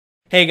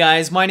Hey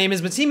guys, my name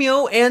is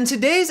Matimio, and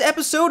today's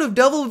episode of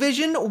Double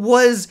Vision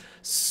was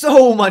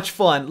so much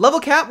fun.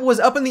 Levelcap was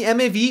up in the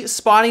MAV,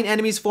 spotting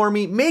enemies for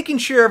me, making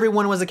sure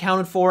everyone was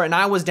accounted for, and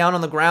I was down on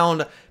the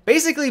ground,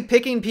 basically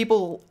picking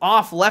people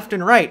off left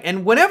and right.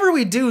 And whenever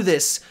we do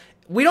this,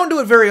 we don't do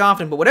it very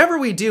often, but whatever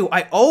we do,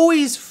 I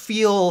always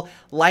feel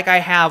like I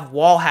have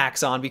wall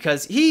hacks on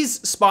because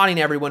he's spotting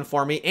everyone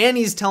for me and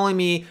he's telling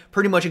me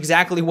pretty much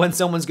exactly when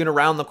someone's gonna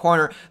round the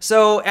corner.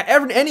 So at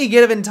any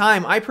given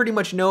time, I pretty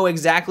much know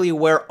exactly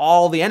where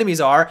all the enemies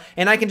are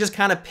and I can just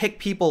kind of pick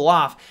people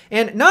off.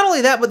 And not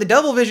only that, but the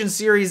Double Vision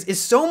series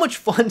is so much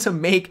fun to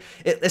make,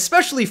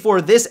 especially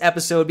for this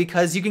episode,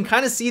 because you can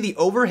kind of see the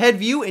overhead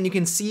view and you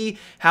can see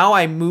how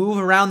I move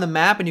around the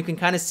map and you can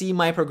kind of see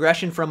my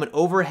progression from an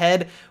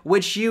overhead,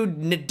 which you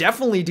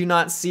definitely do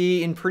not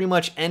see in pretty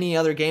much any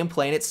other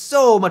gameplay, and it's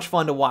so much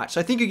fun to watch.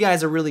 So I think you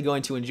guys are really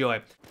going to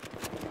enjoy.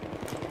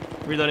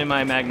 Reloading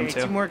my Magnum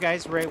too. Two more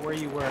guys right where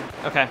you were.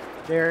 Okay.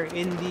 They're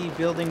in the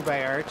building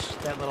by Arch,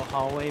 that little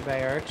hallway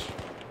by Arch.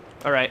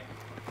 All right.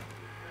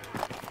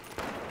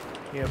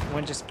 Yep,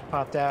 one just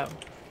popped out.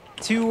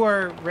 Two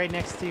are right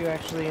next to you,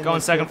 actually.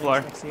 Going second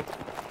floor.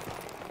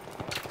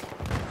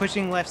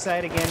 Pushing left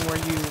side again where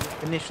you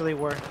initially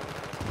were.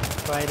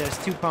 By those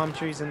two palm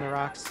trees in the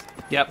rocks.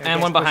 Yep,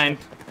 and one behind.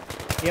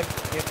 Yep.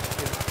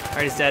 All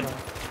right, he's dead.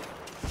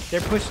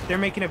 They're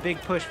making a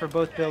big push for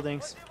both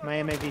buildings.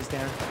 My MAV's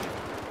down.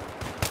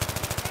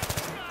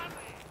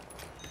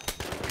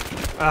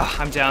 Ah,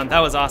 I'm down. That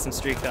was awesome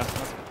streak though.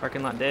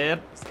 Parking lot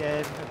dead. It's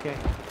dead. Okay.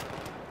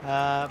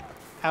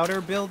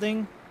 Outer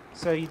building.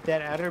 So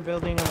that outer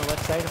building on the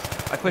left side.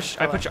 I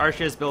push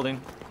Arch's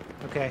building.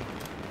 Okay.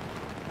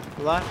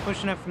 A lot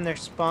pushing up from their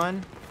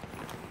spawn.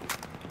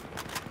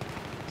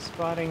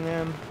 Spotting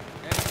them.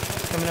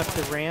 Coming up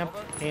the ramp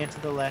and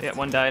to the left. Yeah,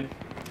 one died.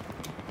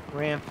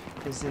 Ramp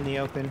is in the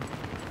open.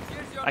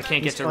 I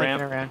can't get to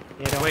ramp. Around.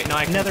 Yeah, wait, no,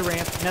 I can.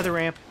 Another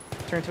ramp.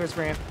 Turn towards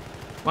ramp.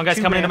 One guy's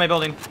coming into my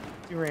building.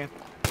 Two ramp.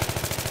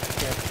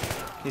 Okay.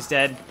 He's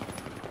dead.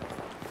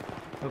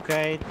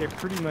 Okay, they're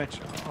pretty much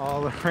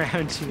all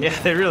around you.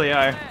 Yeah, they really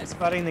are.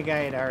 Spotting the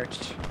guy at Arch.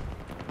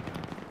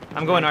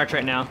 I'm going Arch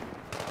right now.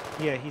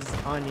 Yeah, he's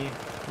on you.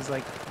 He's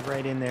like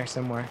right in there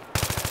somewhere.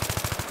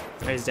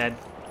 He's dead.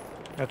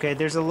 Okay,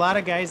 there's a lot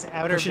of guys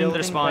outer Pushing into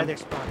building by their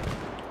spawn.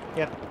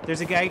 Yep,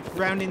 there's a guy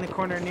rounding the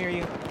corner near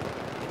you.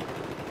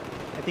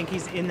 I think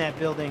he's in that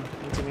building,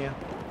 Antonio.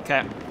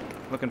 Okay,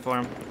 looking for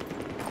him.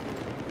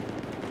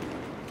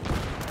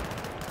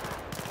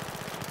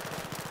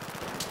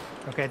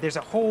 Okay, there's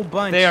a whole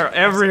bunch. They are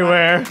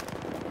everywhere.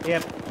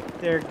 Yep,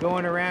 they're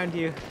going around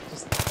you.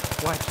 Just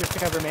watch your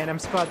cover, man. I'm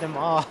spotting them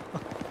all.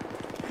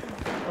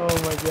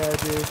 Oh my god,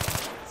 dude.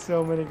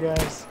 So many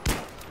guys.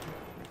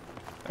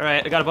 All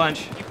right, I got a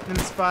bunch. Keep them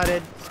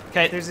spotted.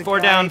 Okay, there's a four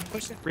guy down.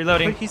 pushing,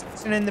 Reloading. He's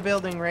pushing in the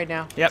building right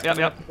now. Yep.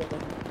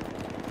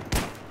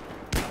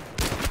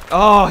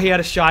 Oh, he had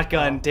a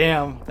shotgun.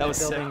 Damn, that was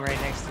building sick.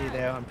 right next to you,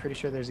 though. I'm pretty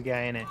sure there's a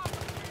guy in it.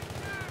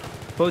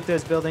 Both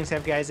those buildings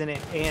have guys in it,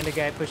 and a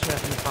guy pushing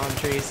up in the palm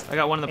trees. I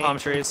got one in the palm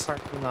trees.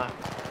 Parking lot.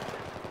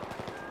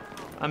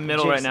 I'm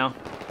middle right now.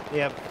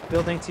 Yep,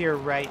 building to your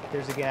right,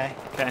 there's a guy.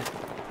 Okay.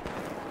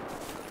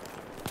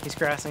 He's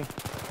crossing.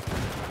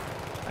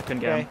 I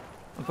couldn't get him.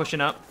 I'm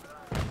pushing up.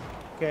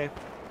 Okay.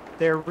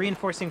 They're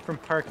reinforcing from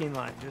parking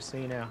lot, just so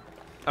you know.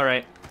 All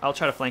right, I'll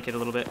try to flank it a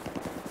little bit.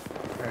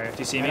 All right. Do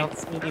you see me? I don't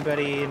see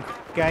anybody.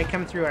 Guy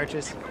coming through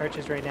arches.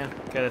 Arches right now.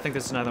 Okay, I think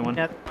there's another one.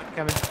 Yep,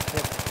 coming.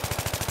 Yep.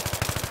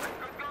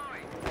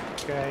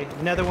 Okay,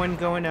 another one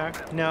going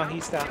out. No,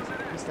 he stopped.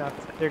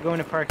 They're going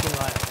to parking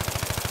lot.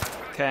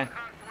 Okay.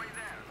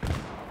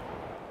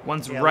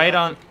 One's right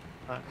on.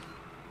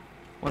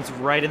 One's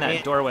right in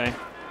that doorway.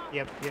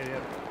 Yep.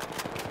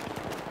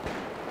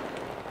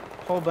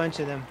 Whole bunch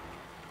of them.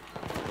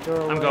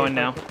 Doorway, I'm going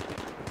now.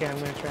 Okay, I'm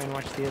gonna try and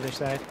watch the other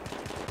side.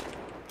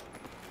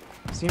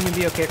 Seem to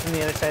be okay from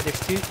the other side.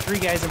 There's three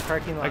guys in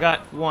parking lot. I got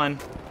one.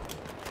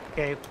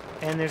 Okay,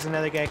 and there's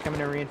another guy coming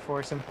to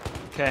reinforce him.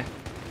 Okay.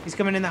 He's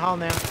coming in the hall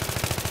now.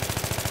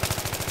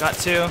 Got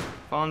two.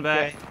 Falling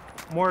back. Okay.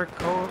 More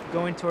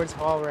going towards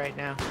hall right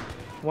now.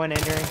 One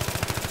entering.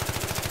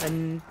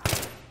 And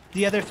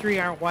the other three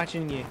aren't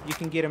watching you. You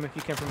can get them if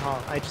you come from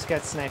hall. I just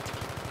got sniped.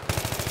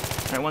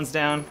 All right, one's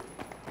down.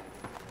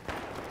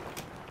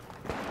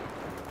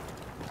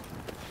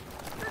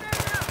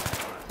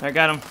 I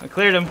got him. I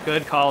cleared him.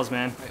 Good calls,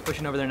 man. Right,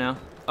 pushing over there now.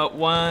 Oh,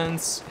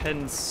 one's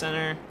heading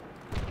center.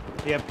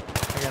 Yep.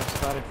 I got him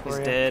spotted for you.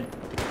 He's dead.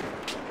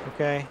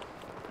 Okay.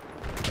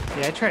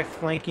 Yeah, I try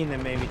flanking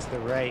them maybe to the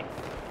right.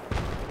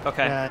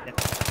 Okay.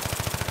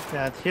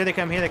 Here they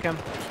come.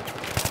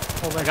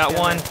 I got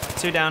one.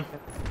 Two down.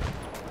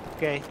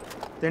 Okay.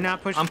 They're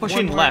not pushing. I'm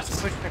pushing one left.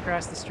 Just pushing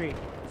across the street.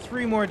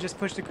 Three more just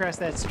pushed across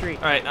that street.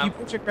 All right. You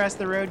push across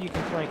the road, you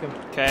can flank them.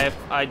 Okay,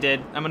 I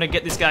did. I'm gonna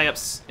get this guy up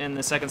in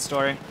the second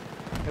story.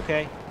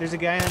 Okay. There's a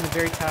guy on the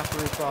very top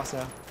roof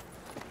also.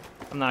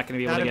 I'm not gonna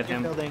be able to get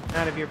him.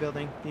 Not of your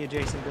building. The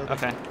adjacent building.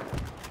 Okay.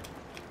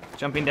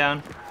 Jumping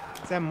down.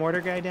 Is that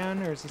mortar guy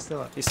down, or is he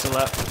still up? He's still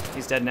up.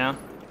 He's dead now.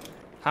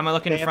 How am I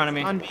looking in front of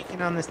me? On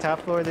beacon on this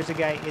top floor, there's a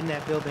guy in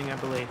that building, I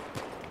believe.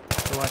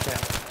 So watch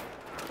out.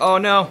 Oh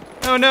no!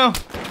 Oh no!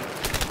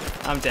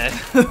 I'm dead.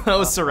 I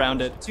was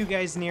surrounded. 2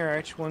 guys near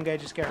Arch. 1 guy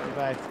just got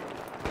revived.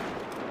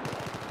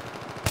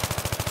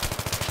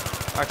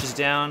 Arch is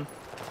down.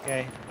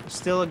 Okay. There's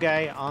still a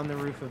guy on the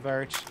roof of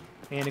Arch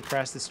and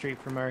across the street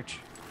from Arch.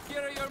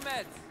 Here are your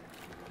meds.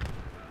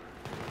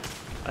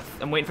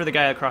 I'm waiting for the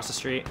guy across the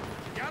street.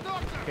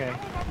 Okay.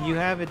 You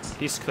have it.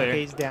 He's clear.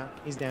 Okay, he's down.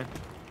 He's down.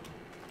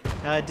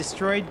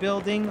 Destroyed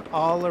building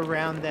all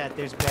around that.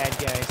 There's bad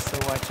guys, so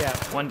watch out.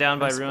 One down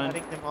by I'm ruin.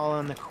 spotting them all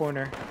on the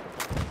corner.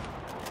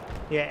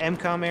 Yeah,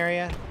 MCOM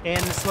area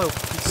and the slope.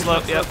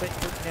 Slope, yep.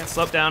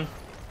 Slope down.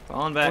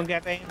 Falling back. 1 guy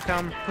by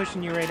MCOM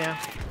pushing you right now.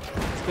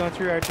 He's going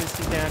through arches.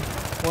 He's down.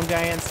 1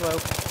 guy on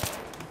slope.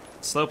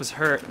 Slope is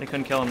hurt. They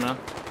couldn't kill him though.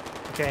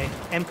 Okay,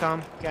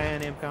 MCOM. Guy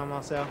on MCOM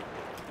also.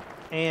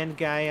 And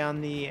guy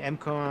on the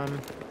MCOM,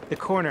 the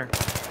corner.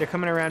 They're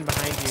coming around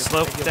behind you.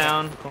 Slope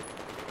down.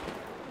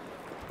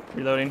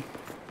 Reloading.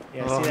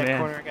 Yeah, Oh, see that man.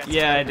 corner?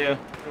 Yeah, I do.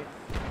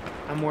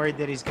 I'm worried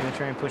that he's going to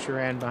try and push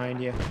around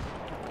behind you.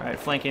 Alright,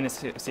 flanking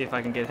to see if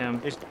I can get him.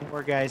 There's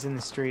more guys in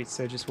the street,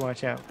 so just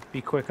watch out. Be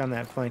quick on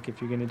that flank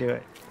if you're going to do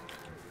it.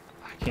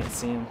 I can't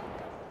see him.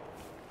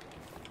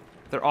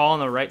 They're all on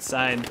the right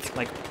side,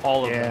 like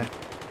all of them.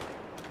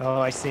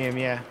 Oh, I see him,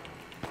 yeah.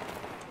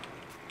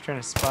 Trying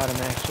to spot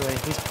him, actually.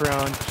 He's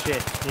prone.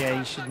 Shit. Yeah,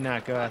 you should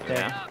not go out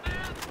there. Yeah.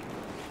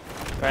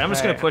 Alright, I'm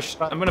just gonna push.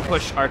 I'm gonna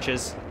push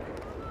arches.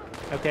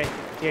 Okay.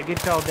 Yeah, good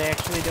call. They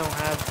actually don't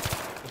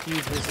have a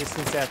huge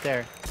resistance out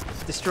there.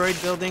 Destroyed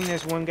building.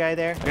 There's 1 guy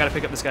there. I gotta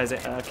pick up this guy's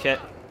kit.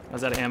 I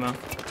was out of ammo.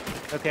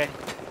 Okay.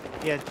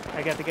 Yeah,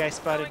 I got the guy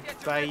spotted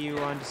by you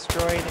on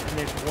destroyed, and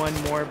there's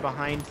 1 more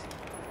behind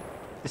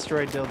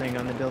destroyed building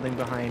on the building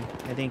behind.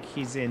 I think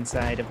he's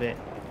inside of it.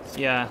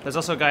 Yeah, there's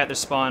also a guy at their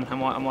spawn.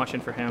 I'm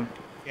watching for him.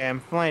 Yeah,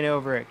 I'm flying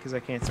over it because I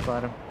can't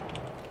spot him.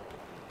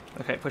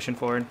 Okay, pushing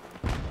forward.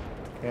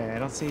 Okay, I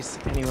don't see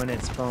anyone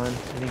at spawn. I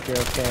think you're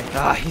okay.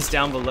 Ah, he's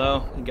down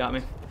below. He got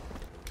me.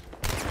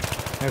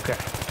 Okay.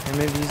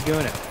 MAV's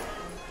going up.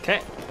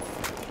 Okay.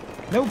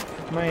 Nope.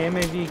 My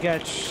MAV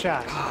got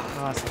shot.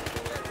 Awesome.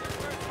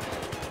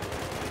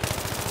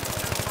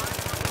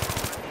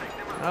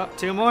 Oh,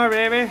 2 more,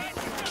 baby.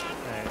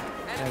 Alright.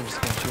 I'm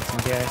just gonna shoot some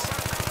guys.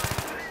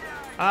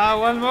 Ah,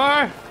 1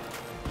 more.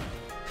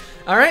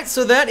 Alright,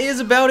 so that is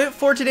about it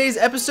for today's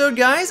episode,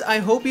 guys. I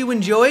hope you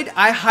enjoyed.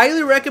 I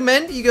highly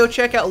recommend you go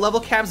check out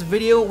Levelcap's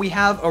video. We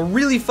have a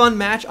really fun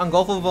match on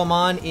Gulf of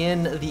Oman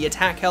in the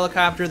attack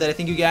helicopter that I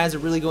think you guys are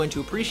really going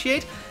to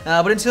appreciate.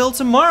 But until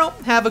tomorrow,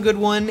 have a good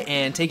one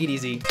and take it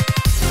easy.